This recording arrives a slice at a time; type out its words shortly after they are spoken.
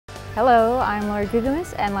Hello, I'm Laura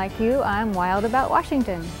Guggenmos, and like you, I'm wild about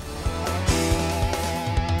Washington.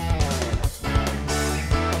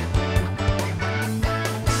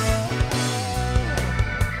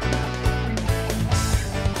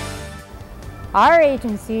 Our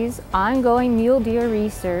agency's ongoing mule deer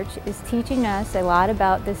research is teaching us a lot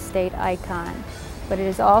about this state icon, but it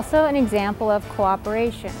is also an example of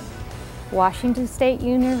cooperation. Washington State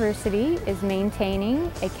University is maintaining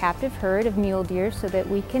a captive herd of mule deer so that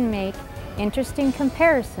we can make interesting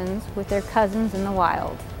comparisons with their cousins in the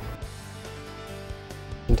wild.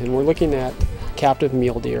 And we're looking at captive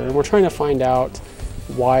mule deer, and we're trying to find out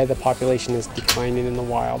why the population is declining in the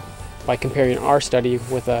wild by comparing our study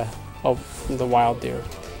with the wild deer.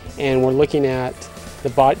 And we're looking at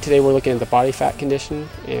today we're looking at the body fat condition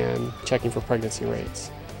and checking for pregnancy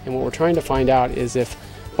rates. And what we're trying to find out is if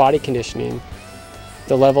body conditioning,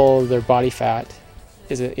 the level of their body fat,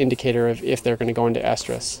 is an indicator of if they're going to go into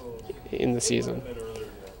estrus in the season.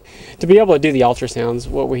 To be able to do the ultrasounds,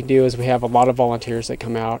 what we do is we have a lot of volunteers that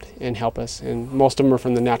come out and help us, and most of them are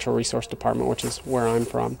from the Natural Resource Department, which is where I'm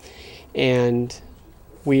from. And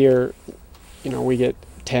we get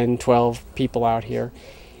 10, 12 people out here.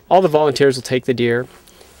 All the volunteers will take the deer,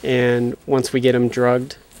 and once we get them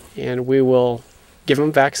drugged, and we will give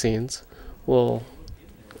them vaccines, we'll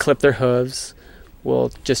clip their hooves, we'll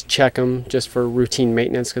just check them just for routine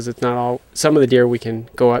maintenance, because it's not all, some of the deer we can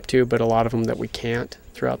go up to, but a lot of them that we can't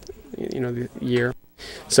throughout the year.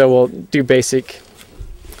 So we'll do basic,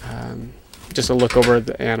 just a look over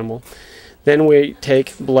the animal. Then we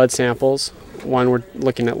take blood samples. One, we're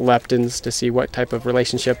looking at leptins to see what type of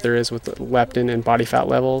relationship there is with the leptin and body fat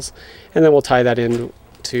levels, and then we'll tie that into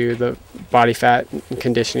the body fat and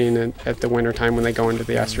conditioning at the winter time when they go into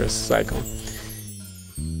the estrus cycle.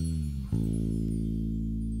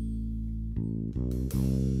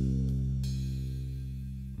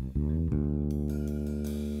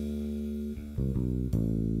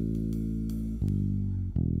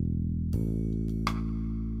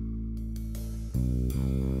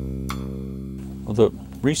 Well, the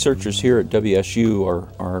researchers here at WSU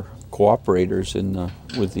are cooperators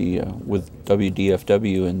with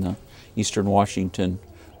WDFW and the Eastern Washington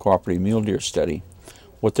Cooperative Mule Deer Study.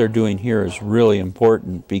 What they're doing here is really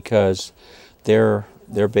important because they're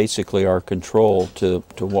basically our control to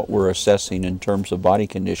what we're assessing in terms of body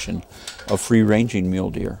condition of free-ranging mule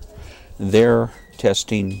deer. They're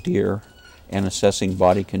testing deer and assessing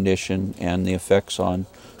body condition and the effects on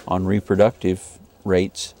reproductive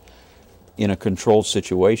rates in a controlled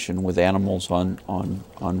situation with animals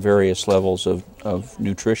on various levels of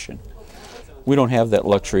nutrition. We don't have that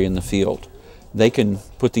luxury in the field. They can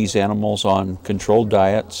put these animals on controlled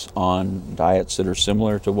diets, on diets that are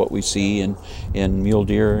similar to what we see in mule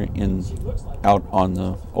deer out on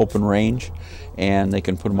the open range, and they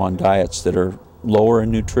can put them on diets that are lower in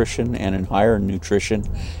nutrition and in higher in nutrition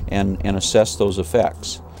and assess those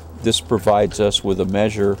effects. This provides us with a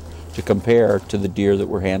measure to compare to the deer that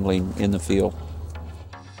we're handling in the field.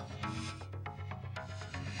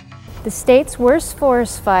 The state's worst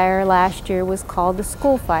forest fire last year was called the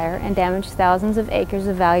school fire and damaged thousands of acres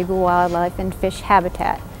of valuable wildlife and fish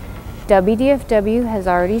habitat. WDFW has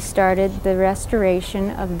already started the restoration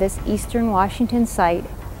of this eastern Washington site,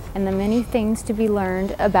 and the many things to be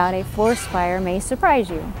learned about a forest fire may surprise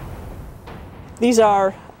you. These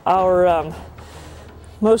are our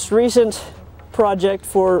most recent project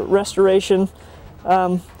for restoration.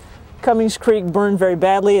 Cummings Creek burned very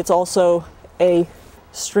badly. It's also a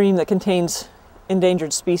stream that contains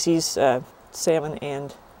endangered species, salmon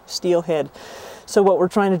and steelhead. So what we're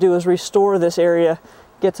trying to do is restore this area,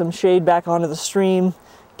 get some shade back onto the stream,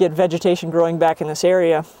 get vegetation growing back in this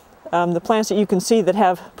area. The plants that you can see that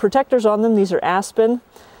have protectors on them, these are aspen.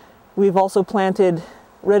 We've also planted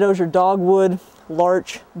red osier dogwood,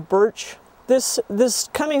 larch, birch. This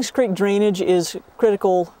Cummings Creek drainage is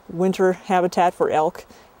critical winter habitat for elk,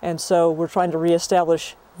 and so we're trying to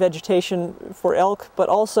reestablish vegetation for elk, but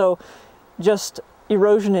also just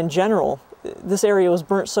erosion in general. This area was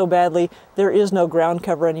burnt so badly, there is no ground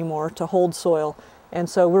cover anymore to hold soil, and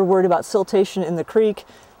so we're worried about siltation in the creek,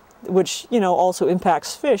 which also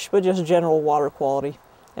impacts fish, but just general water quality,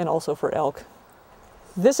 and also for elk.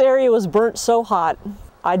 This area was burnt so hot,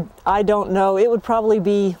 I don't know, it would probably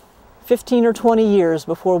be 15 or 20 years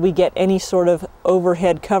before we get any sort of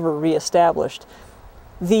overhead cover reestablished.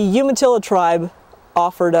 The Umatilla tribe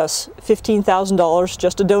offered us $15,000,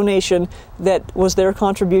 just a donation that was their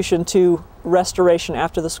contribution to restoration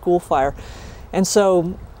after the school fire. And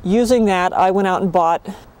so using that, I went out and bought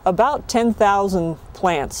about 10,000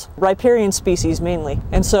 plants, riparian species mainly.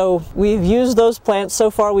 And so we've used those plants. So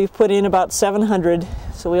far we've put in about 700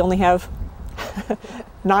 so we only have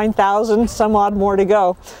 9,000 some odd more to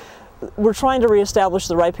go. We're trying to reestablish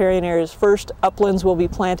the riparian areas first. Uplands will be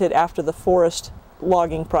planted after the forest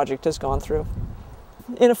logging project has gone through.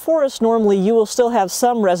 In a forest, normally you will still have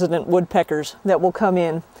some resident woodpeckers that will come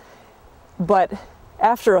in, but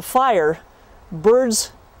after a fire,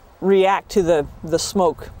 birds react to the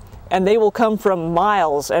smoke, and they will come from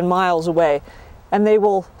miles and miles away, and they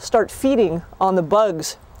will start feeding on the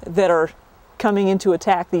bugs that are coming in to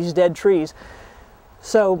attack these dead trees.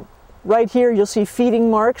 So right here you'll see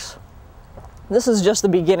feeding marks. This is just the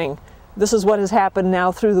beginning. This is what has happened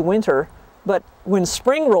now through the winter, but when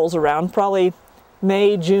spring rolls around, probably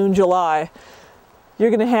May, June, July,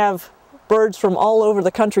 you're going to have birds from all over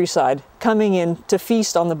the countryside coming in to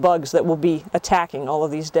feast on the bugs that will be attacking all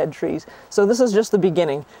of these dead trees. So this is just the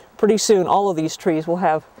beginning. Pretty soon all of these trees will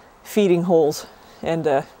have feeding holes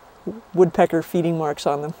and woodpecker feeding marks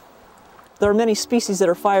on them. There are many species that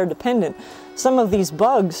are fire dependent. Some of these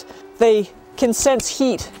bugs, they can sense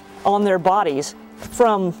heat on their bodies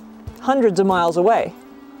from hundreds of miles away,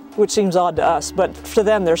 which seems odd to us, but to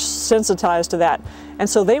them they're sensitized to that. And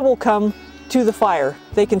so they will come to the fire.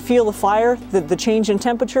 They can feel the fire, the change in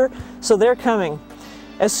temperature, so they're coming.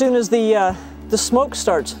 As soon as the smoke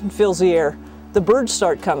starts and fills the air, the birds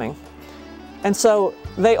start coming. And so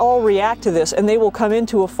they all react to this, and they will come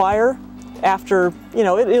into a fire after, you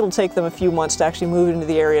know, it'll take them a few months to actually move into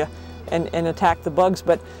the area and attack the bugs,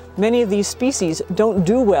 but many of these species don't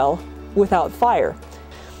do well without fire.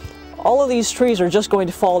 All of these trees are just going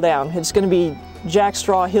to fall down. It's going to be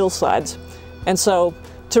jackstraw hillsides. And so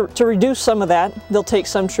to reduce some of that, they'll take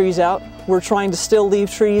some trees out. We're trying to still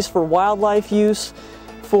leave trees for wildlife use,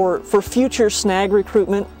 for future snag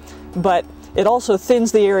recruitment, but it also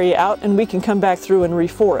thins the area out and we can come back through and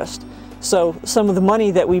reforest. So some of the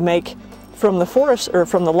money that we make from the forest or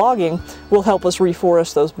from the logging will help us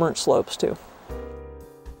reforest those burnt slopes too.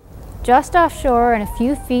 Just offshore and a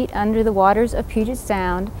few feet under the waters of Puget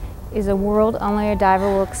Sound is a world only a diver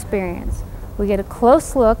will experience. We get a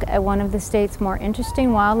close look at one of the state's more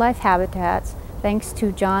interesting wildlife habitats thanks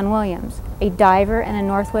to John Williams, a diver and a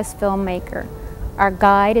Northwest filmmaker. Our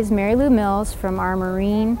guide is Mary Lou Mills from our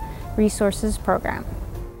Marine Resources program.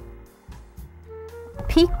 A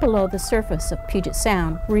peek below the surface of Puget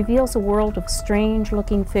Sound reveals a world of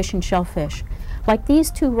strange-looking fish and shellfish, like these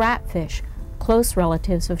two ratfish, close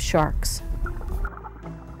relatives of sharks.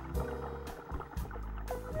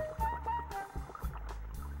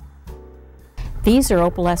 These are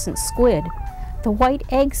opalescent squid. The white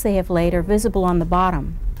eggs they have laid are visible on the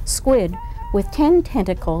bottom. Squid, with 10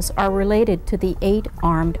 tentacles, are related to the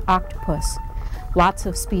 8-armed octopus. Lots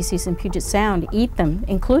of species in Puget Sound eat them,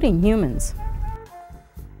 including humans.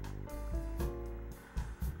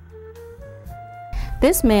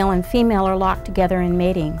 This male and female are locked together in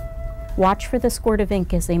mating. Watch for the squirt of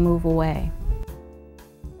ink as they move away.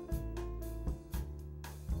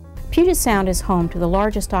 Puget Sound is home to the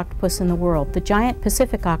largest octopus in the world, the giant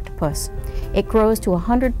Pacific octopus. It grows to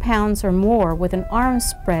 100 pounds or more with an arm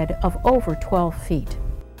spread of over 12 feet.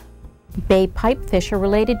 Bay pipefish are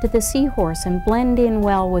related to the seahorse and blend in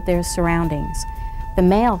well with their surroundings. The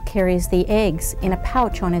male carries the eggs in a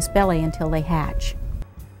pouch on his belly until they hatch.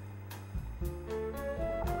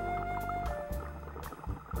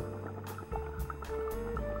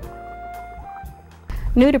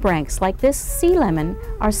 Nudibranchs, like this sea lemon,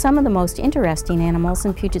 are some of the most interesting animals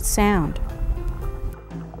in Puget Sound.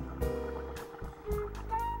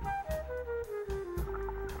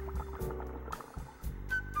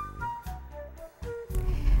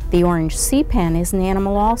 The orange sea pen is an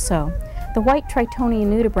animal also. The white Tritonian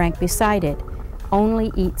nudibranch beside it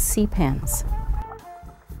only eats sea pens.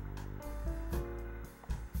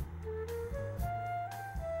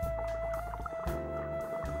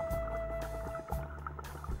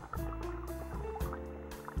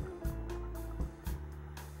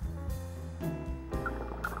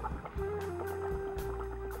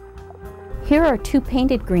 Here are two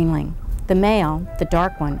painted greenling. The male, the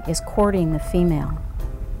dark one, is courting the female.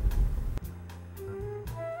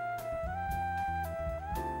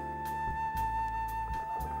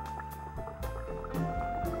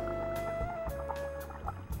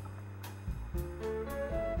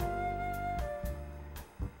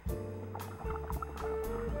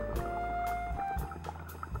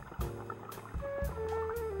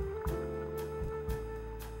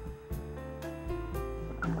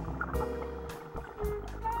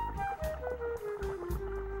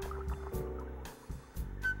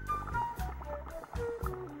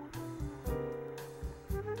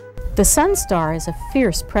 The sunstar is a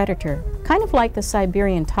fierce predator, kind of like the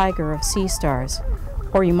Siberian tiger of sea stars,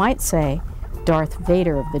 or you might say, Darth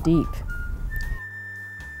Vader of the deep.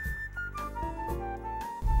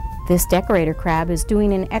 This decorator crab is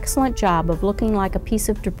doing an excellent job of looking like a piece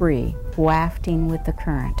of debris wafting with the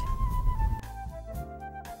current.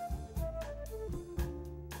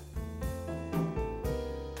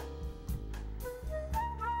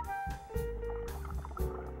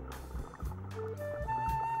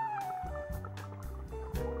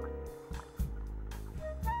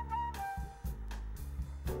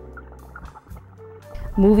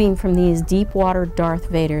 Moving from these deep-water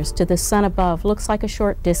Darth Vaders to the sun above looks like a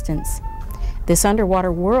short distance. This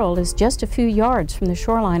underwater world is just a few yards from the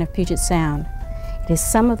shoreline of Puget Sound. It is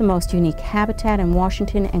some of the most unique habitat in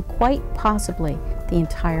Washington and quite possibly the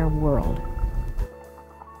entire world.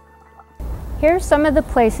 Here are some of the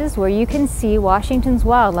places where you can see Washington's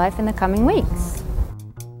wildlife in the coming weeks.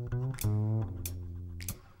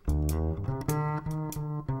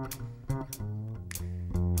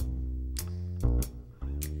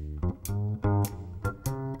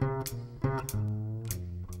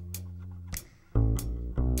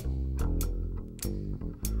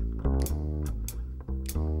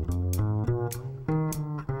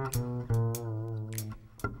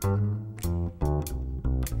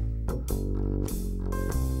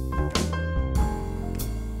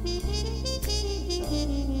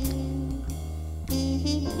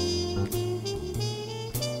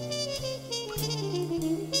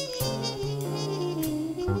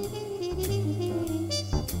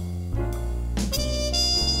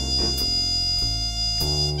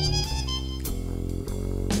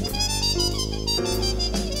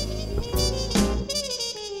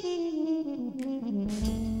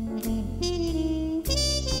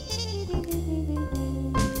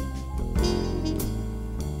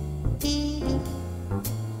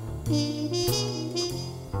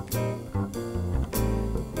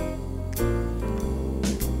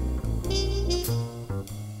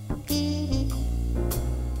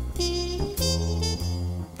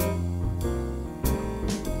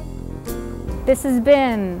 This has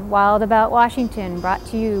been Wild About Washington, brought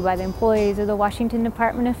to you by the employees of the Washington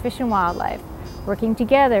Department of Fish and Wildlife. Working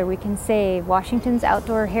together, we can save Washington's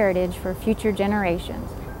outdoor heritage for future generations.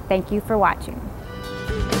 Thank you for watching.